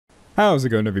How's it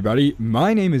going, everybody?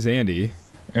 My name is Andy.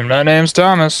 And my name's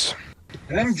Thomas.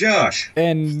 And I'm Josh.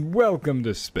 And welcome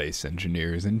to Space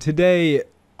Engineers. And today,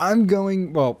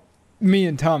 me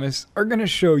and Thomas are going to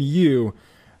show you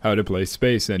how to play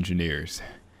Space Engineers.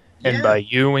 And by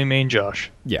you, we mean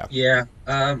Josh. Yeah. Yeah,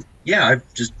 I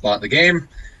just bought the game.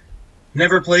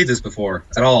 Never played this before,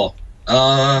 at all.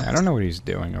 I don't know what he's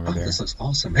doing over there. This looks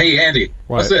awesome. Hey, Andy,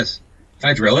 What? what's this?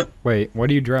 Can I drill it? Wait, what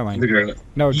are you drilling? Let me drill it.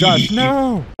 No, Josh,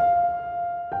 no!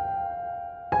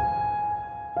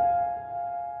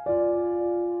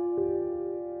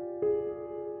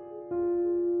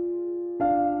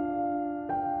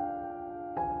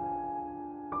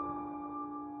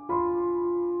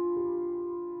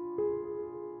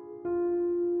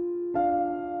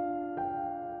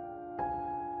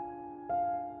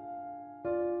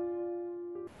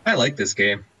 I like this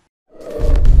game.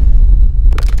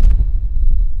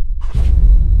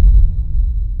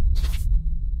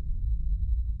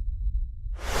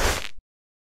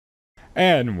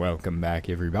 And welcome back,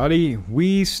 everybody.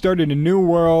 We started a new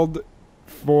world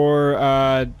for,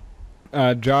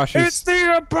 Josh's... It's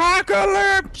the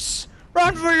apocalypse!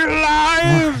 Run for your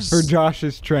lives! for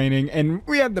Josh's training, and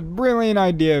we had the brilliant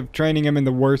idea of training him in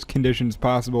the worst conditions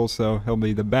possible, so he'll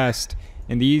be the best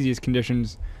in the easiest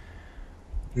conditions.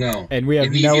 No. And we have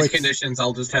in the no easiest conditions,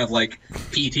 I'll just have, like,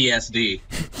 PTSD.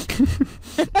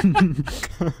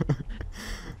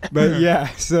 But yeah,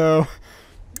 so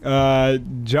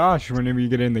Josh, whenever you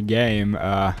get in the game,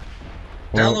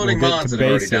 Downloading we'll mods that I've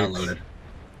already downloaded.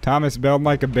 Thomas, build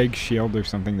like a big shield or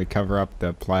something to cover up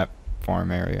the platform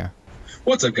area.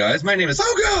 What's up, guys? My name is...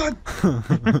 Oh,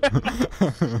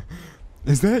 God!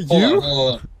 Is that Hold you? on,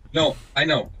 hold on. No, I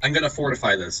know. I'm gonna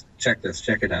fortify this. Check this.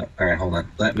 Check it out. Alright, hold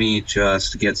on. Let me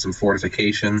just get some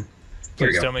fortification. Here we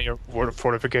Please go. tell me your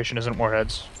fortification isn't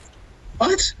warheads.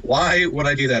 What? Why would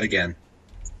I do that again?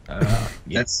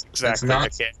 That's Exactly.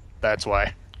 not... That's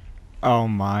why. Oh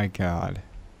my god.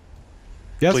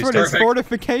 That's Please what his perfect.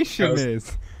 fortification Goes-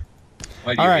 is.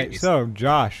 Why do you hate Alright, me? so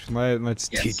Josh, let's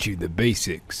Yes. teach you the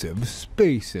basics of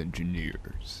Space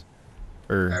Engineers.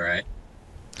 Alright.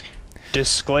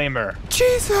 Disclaimer.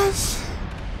 Jesus!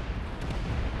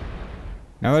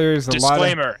 Now there's a lot of...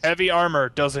 Disclaimer. Heavy armor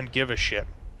doesn't give a shit.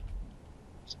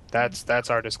 That's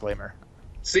our disclaimer.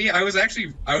 See, I was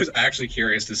actually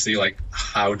curious to see, like,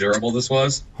 how durable this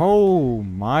was. Oh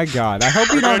my god. I hope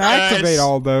you don't Guys. activate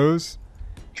all those.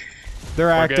 They're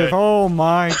active. good. Oh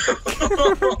my...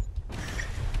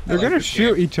 They're like gonna this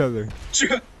shoot game. each other.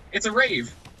 It's a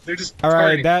rave. They're just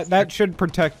Alright, targeting. that should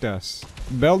protect us.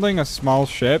 Building a small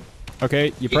ship.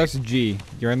 Okay, you press G.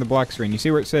 You're in the black screen. You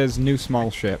see where it says new small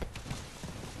ship?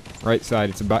 Right side,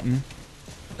 it's a button.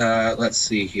 Let's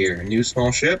see here. New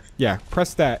small ship. Yeah,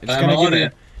 press that. It's I'm gonna on give you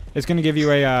it. it's gonna give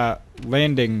you a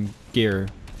landing gear,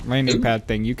 landing Ooh. pad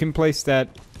thing. You can place that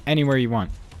anywhere you want.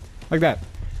 Like that.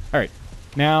 Alright.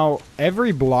 Now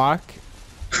every block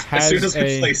As soon has as I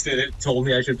a placed it, it told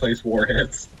me I should place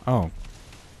warheads. Oh.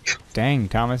 Dang,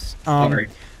 Thomas. Sorry.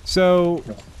 So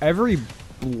every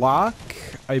block,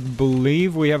 I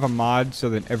believe we have a mod so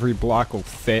that every block will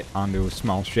fit onto a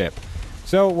small ship.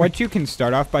 So what you can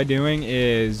start off by doing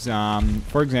is,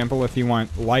 for example, if you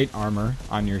want light armor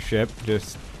on your ship,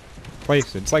 just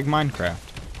place it. It's like Minecraft,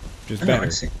 just Oh, I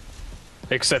better. see.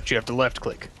 Except you have to left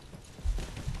click.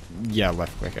 Yeah,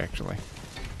 left click actually.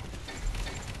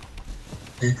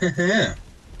 Yeah.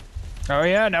 Oh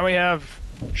yeah, now we have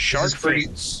shark This is pretty.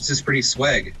 fins. This is pretty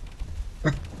swag.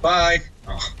 Bye.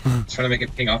 Oh, trying to make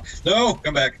it ping off. No,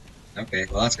 come back. Okay,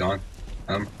 well that's gone.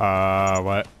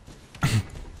 What?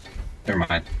 Never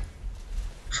mind.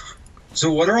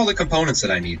 So what are all the components that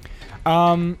I need?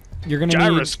 You're gonna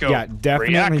Gyroscope, need, yeah,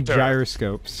 definitely reactor.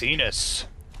 gyroscopes. Penis.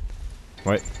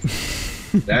 What?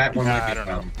 That one might I be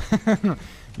don't know.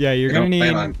 Yeah, you're They gonna don't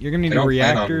plan need on- you're gonna they need don't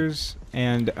plan on- reactors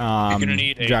and You're gonna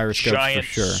need a gyroscopes giant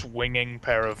for sure. swinging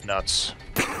pair of nuts.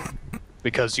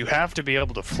 Because you have to be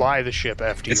able to fly the ship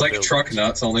after you It's like build truck it.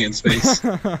 nuts, only in space.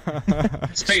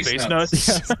 Space, Space nuts.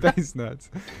 Yeah, space nuts.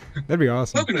 That'd be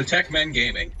awesome. Welcome to Tech Men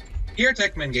Gaming. Here at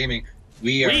Tech Men Gaming,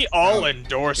 we are... We all oh,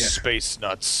 endorse yeah. space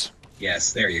nuts.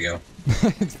 Yes, there you go.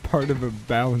 It's part of a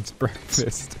balanced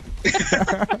breakfast. You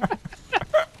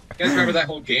guys remember that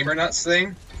whole gamer nuts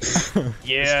thing?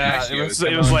 Yeah, Pistachios, it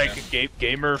come was on like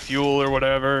gamer fuel or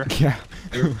whatever. Yeah.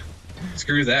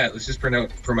 Screw that. Let's just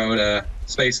promote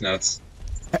space nuts.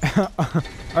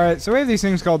 Alright, so we have these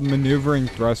things called maneuvering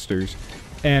thrusters.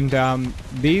 And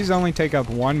these only take up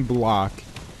one block.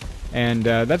 And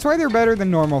that's why they're better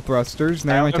than normal thrusters.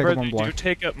 They only take However, up one they block. do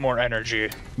take up more energy.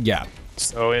 Yeah.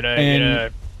 So in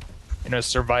a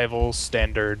survival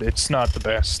standard, it's not the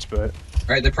best, but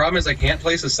Alright, the problem is I can't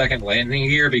place a second landing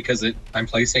gear because I'm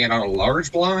placing it on a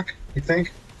large block, I think.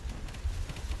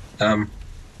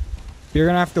 You're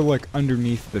gonna have to look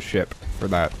underneath the ship for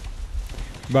that.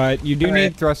 But you do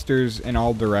need thrusters in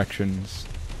all directions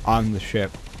on the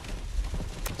ship.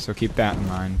 So keep that in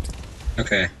mind.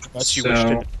 Okay. Unless you wish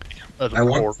to I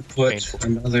want to put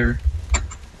another...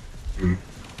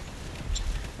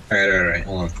 Alright,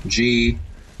 hold on. G.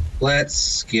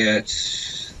 Let's get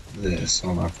this.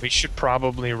 Hold on. We should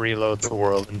probably reload the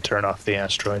world and turn off the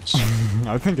asteroids.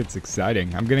 I think it's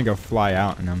exciting. I'm gonna go fly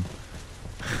out in them.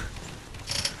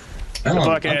 Good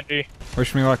luck, Andy.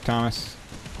 Wish me luck, Thomas.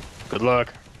 Good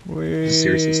luck.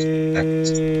 Seriously.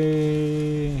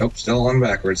 Nope, still on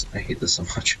backwards. I hate this so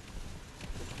much.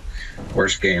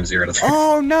 Worst game, 0 to 3.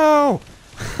 Oh no!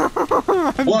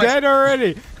 I'm dead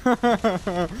already.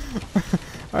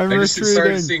 I just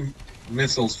started seeing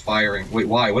missiles firing. Wait,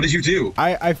 why? What did you do?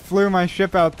 I flew my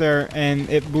ship out there and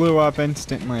it blew up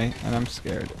instantly, and I'm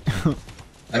scared.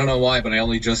 I don't know why, but I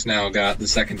only just now got the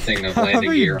second thing of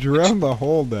landing gear. How do you drill the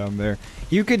hole down there?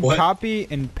 You could copy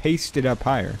and paste it up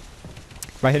higher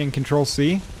by hitting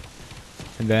Control-C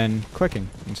and then clicking.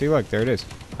 And see, look, there it is,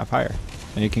 up higher.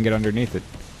 And you can get underneath it.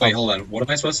 Wait, hold on. What am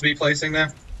I supposed to be placing now?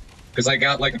 Because I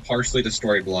got, like, a partially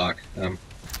destroyed block.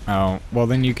 Oh, well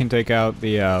then you can take out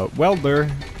the welder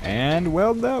and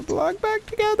weld that block back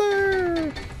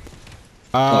together.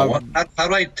 How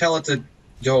do I tell it to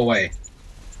go away?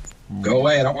 Go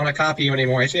away, I don't want to copy you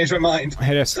anymore. I changed my mind.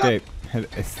 Hit escape. Hit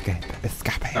escape.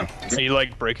 Escape. Oh. Are you,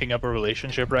 like, breaking up a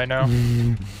relationship right now?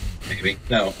 Maybe.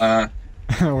 No,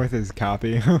 with his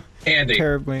copy. Andy.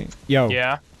 Terribly. Yo.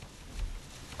 Yeah?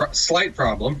 Slight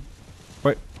problem.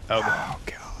 What? Oh,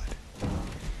 God.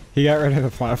 He got rid of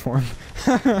the platform.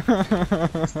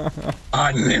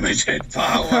 Unlimited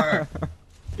power.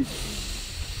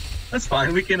 That's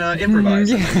fine. We can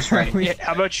improvise. Yeah,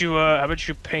 how about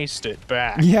you paste it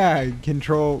back? Yeah,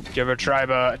 control. You ever try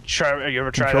that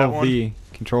Control V. one?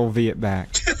 Control V it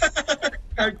back.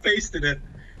 I pasted it.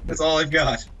 That's all I've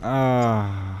got.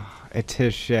 It's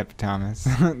his ship, Thomas.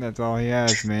 That's all he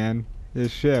has, man.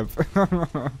 His ship.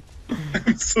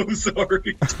 I'm so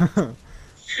sorry.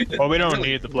 Well, we don't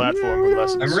need the platform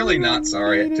unless I'm really not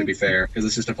sorry, to be fair, because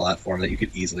it's just a platform that you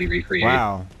could easily recreate.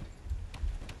 Wow.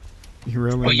 You're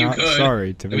really not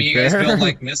sorry, to be fair. You guys build,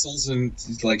 like, missiles and,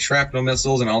 like, shrapnel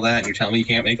missiles and all that, and you're telling me you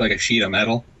can't make, like, a sheet of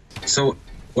metal? So,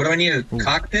 what do I need? A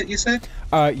cockpit, you said?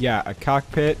 Yeah, a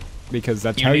cockpit, because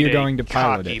that's how you're going to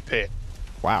pilot it. Pit.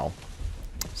 Wow.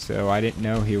 So, I didn't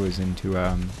know he was into,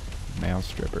 male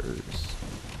strippers.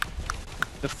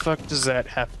 The fuck does that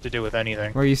have to do with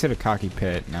anything? Well, you said a cocky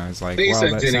pit, and I was like, well,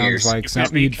 that sounds like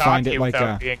something you'd find at,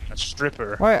 like, being a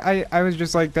stripper. Well, I was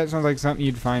just like, that sounds like something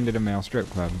you'd find at a male strip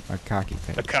club. A cocky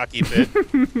pit. A cocky pit.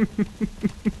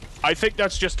 I think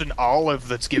that's just an olive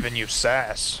that's giving you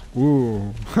sass.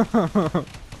 Ooh.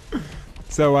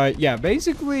 So, yeah,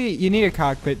 basically, you need a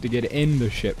cockpit to get in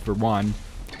the ship, for one.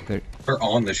 Or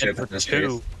on the ship, in this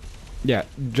case. Yeah,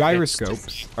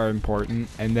 gyroscopes are important,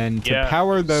 and then to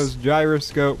power those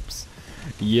gyroscopes,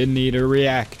 you need a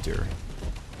reactor.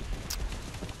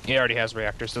 He already has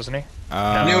reactors, doesn't he?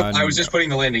 Nope, I was just putting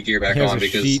the landing gear back on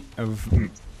because... sheet of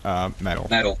metal.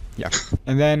 Metal. Yeah.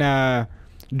 And then,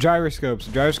 gyroscopes.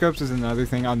 Gyroscopes is another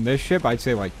thing on this ship. I'd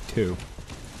say, like, 2.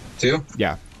 2?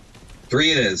 Yeah.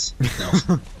 3 it is.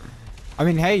 No. I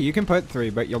mean, hey, you can put 3,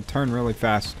 but you'll turn really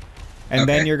fast. And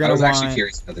then you're gonna want. I was actually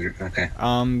curious whether. Okay.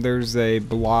 There's a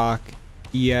block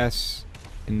ES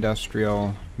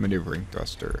industrial maneuvering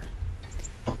thruster,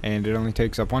 and it only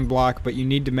takes up 1 block, but you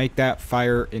need to make that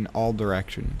fire in all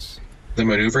directions. The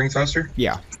maneuvering thruster?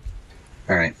 Yeah.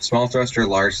 All right. Small thruster,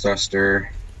 large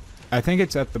thruster. I think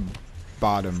it's at the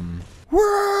bottom.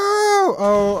 Whoa!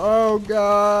 Oh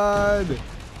God!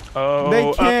 Oh,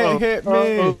 they can't hit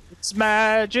me. It's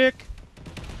magic.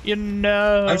 You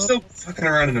know. I'm still fucking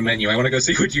around in the menu. I want to go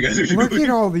see what you guys are doing. Look at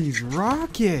all these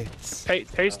rockets.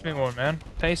 Paste me one, man.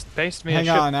 Paste me. Hang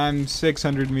on, I'm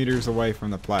 600 meters away from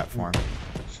the platform.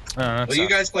 Well, you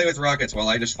guys play with rockets while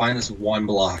I just find this 1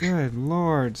 block. Good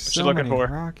lord, so many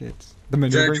rockets. The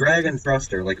dragon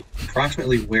thruster, like,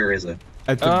 approximately where is it?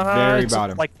 At the very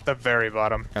bottom. Like the very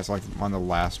bottom. That's like one of the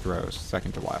last rows,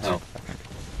 second to last, I think.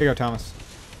 Here you go, Thomas.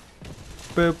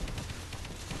 Boop.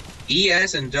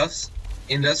 ES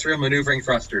Industrial Maneuvering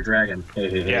Thruster, Dragon.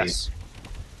 Yes.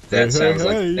 That sounds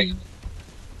like...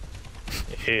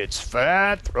 It's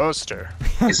Fat Thruster.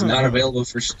 It's not available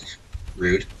for...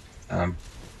 Rude. Yeah,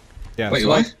 wait, so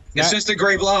what? It's just a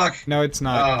gray block! No, it's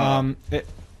not. Do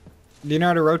you know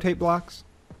how to rotate blocks?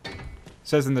 It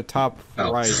says in the top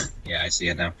right. Yeah, I see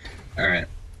it now. Alright.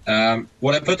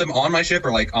 Would I put them on my ship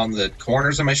or like on the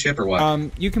corners of my ship or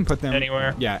what? You can put them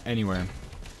Anywhere. Yeah, anywhere.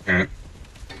 Alright.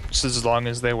 Just as long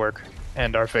as they work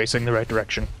and are facing the right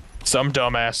direction. Some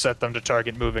dumbass set them to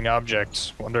target moving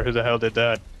objects. Wonder who the hell did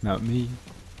that. Not me.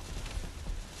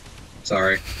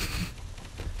 Sorry.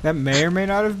 That may or may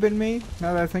not have been me,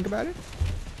 now that I think about it.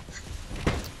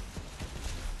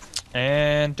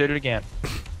 And did it again.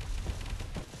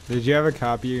 Did you have a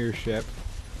copy of your ship?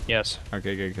 Yes.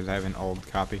 Okay, good, because I have an old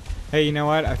copy. Hey, you know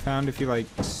what? I found if you, like,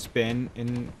 spin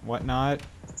and whatnot,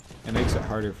 it makes it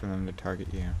harder for them to target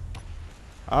you.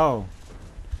 Oh.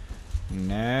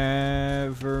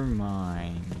 Never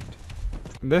mind.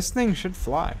 This thing should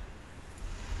fly.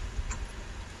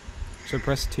 So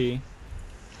press T.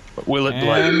 But will it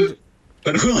blend? And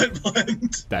But will it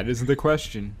blend? that is the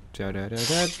question. Da, da, da,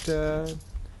 da, da.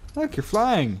 Look, you're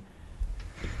flying.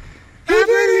 I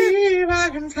believe I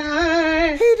can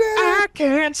fly. I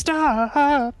can't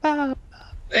stop.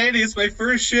 Andy, it's my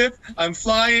first ship. I'm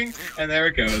flying, and there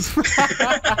it goes.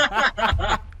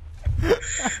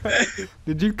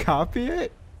 Did you copy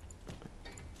it?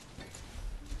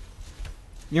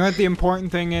 You know what the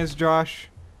important thing is, Josh?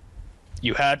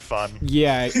 You had fun.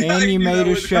 Yeah, I and you knew that made a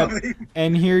was ship. coming.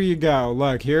 And here you go.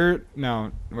 Look, here.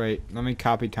 No, wait. Let me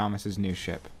copy Thomas's new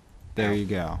ship. There you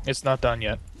go. It's not done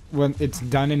yet. Well, it's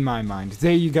done in my mind.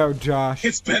 There you go, Josh.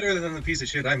 It's better than the piece of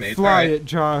shit I made. Fly Alright. it,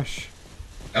 Josh.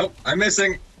 Oh, I'm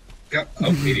missing. Go.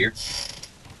 Oh, meteor.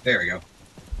 There we go.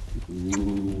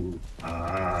 Ooh.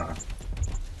 Ah.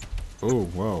 Oh,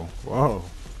 whoa, whoa.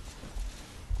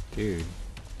 Dude.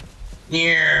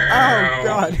 Oh,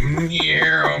 God.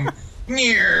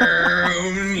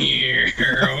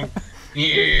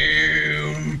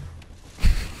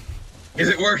 Is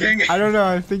it working? I don't know.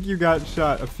 I think you got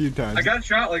shot a few times. I got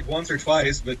shot like once or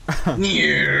twice, but.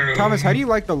 Thomas, how do you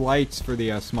like the lights for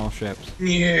the small ships?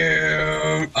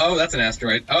 Oh, that's an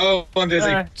asteroid. Oh, I'm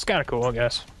dizzy. It's kind of cool, I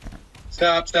guess.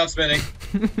 Stop spinning.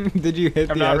 Did you hit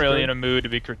I'm the not asteroid? really in a mood to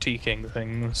be critiquing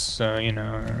things, so, you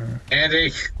know.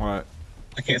 Andy, What?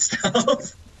 I can't stop.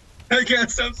 I can't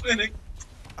stop spinning.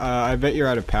 I bet you're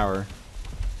out of power.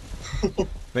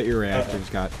 Bet your reactor's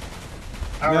got.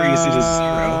 Power usage is 0.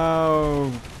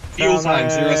 No. Fuel time,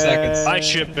 0 seconds. Nice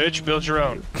ship, bitch. Build your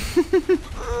own.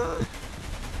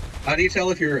 How do you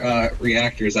tell if your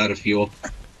reactor is out of fuel?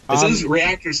 It says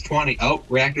reactor's 20. Oh,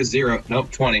 reactor's 0. Nope,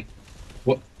 20.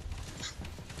 What?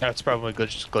 That's probably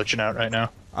glitching out right now.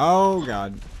 Oh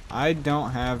god, I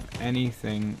don't have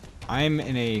anything. I'm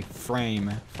in a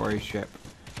frame for a ship.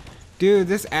 Dude,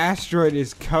 this asteroid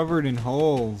is covered in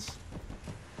holes.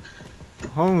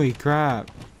 Holy crap.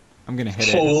 I'm gonna hit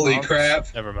it. Holy crap.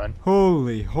 Never mind.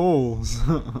 Holy holes.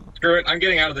 Screw it, I'm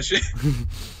getting out of the ship.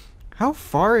 How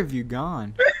far have you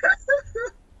gone?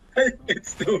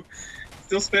 It's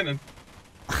still spinning.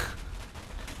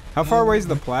 How far away is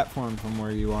the platform from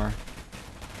where you are?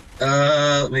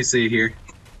 Let me see here.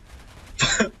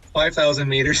 5,000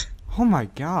 meters. Oh my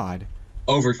god.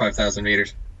 Over 5,000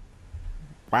 meters.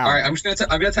 Wow. All right, I'm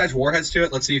gonna attach warheads to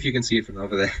it. Let's see if you can see it from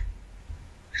over there.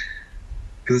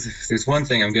 Because if there's one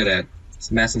thing I'm good at,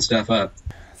 it's messing stuff up.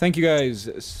 Thank you guys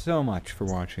so much for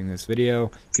watching this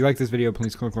video. If you like this video,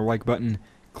 please click the like button.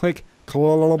 Click.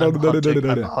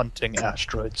 I'm hunting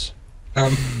asteroids.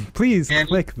 Please And-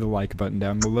 click the like button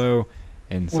down below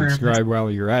and Where am I? subscribe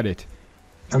while you're at it.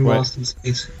 I'm What? lost in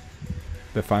space.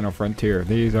 The final frontier.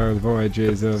 These are the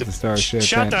voyages of the starship.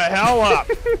 Shut the hell up!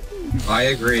 I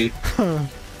agree.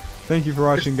 Thank you for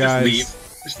watching, guys.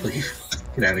 Just leave.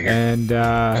 Get out of here. And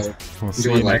we'll see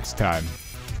Enjoy you life. next time.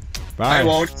 Bye. I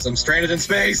won't. 'Cause I'm stranded in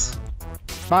space.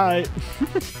 Bye.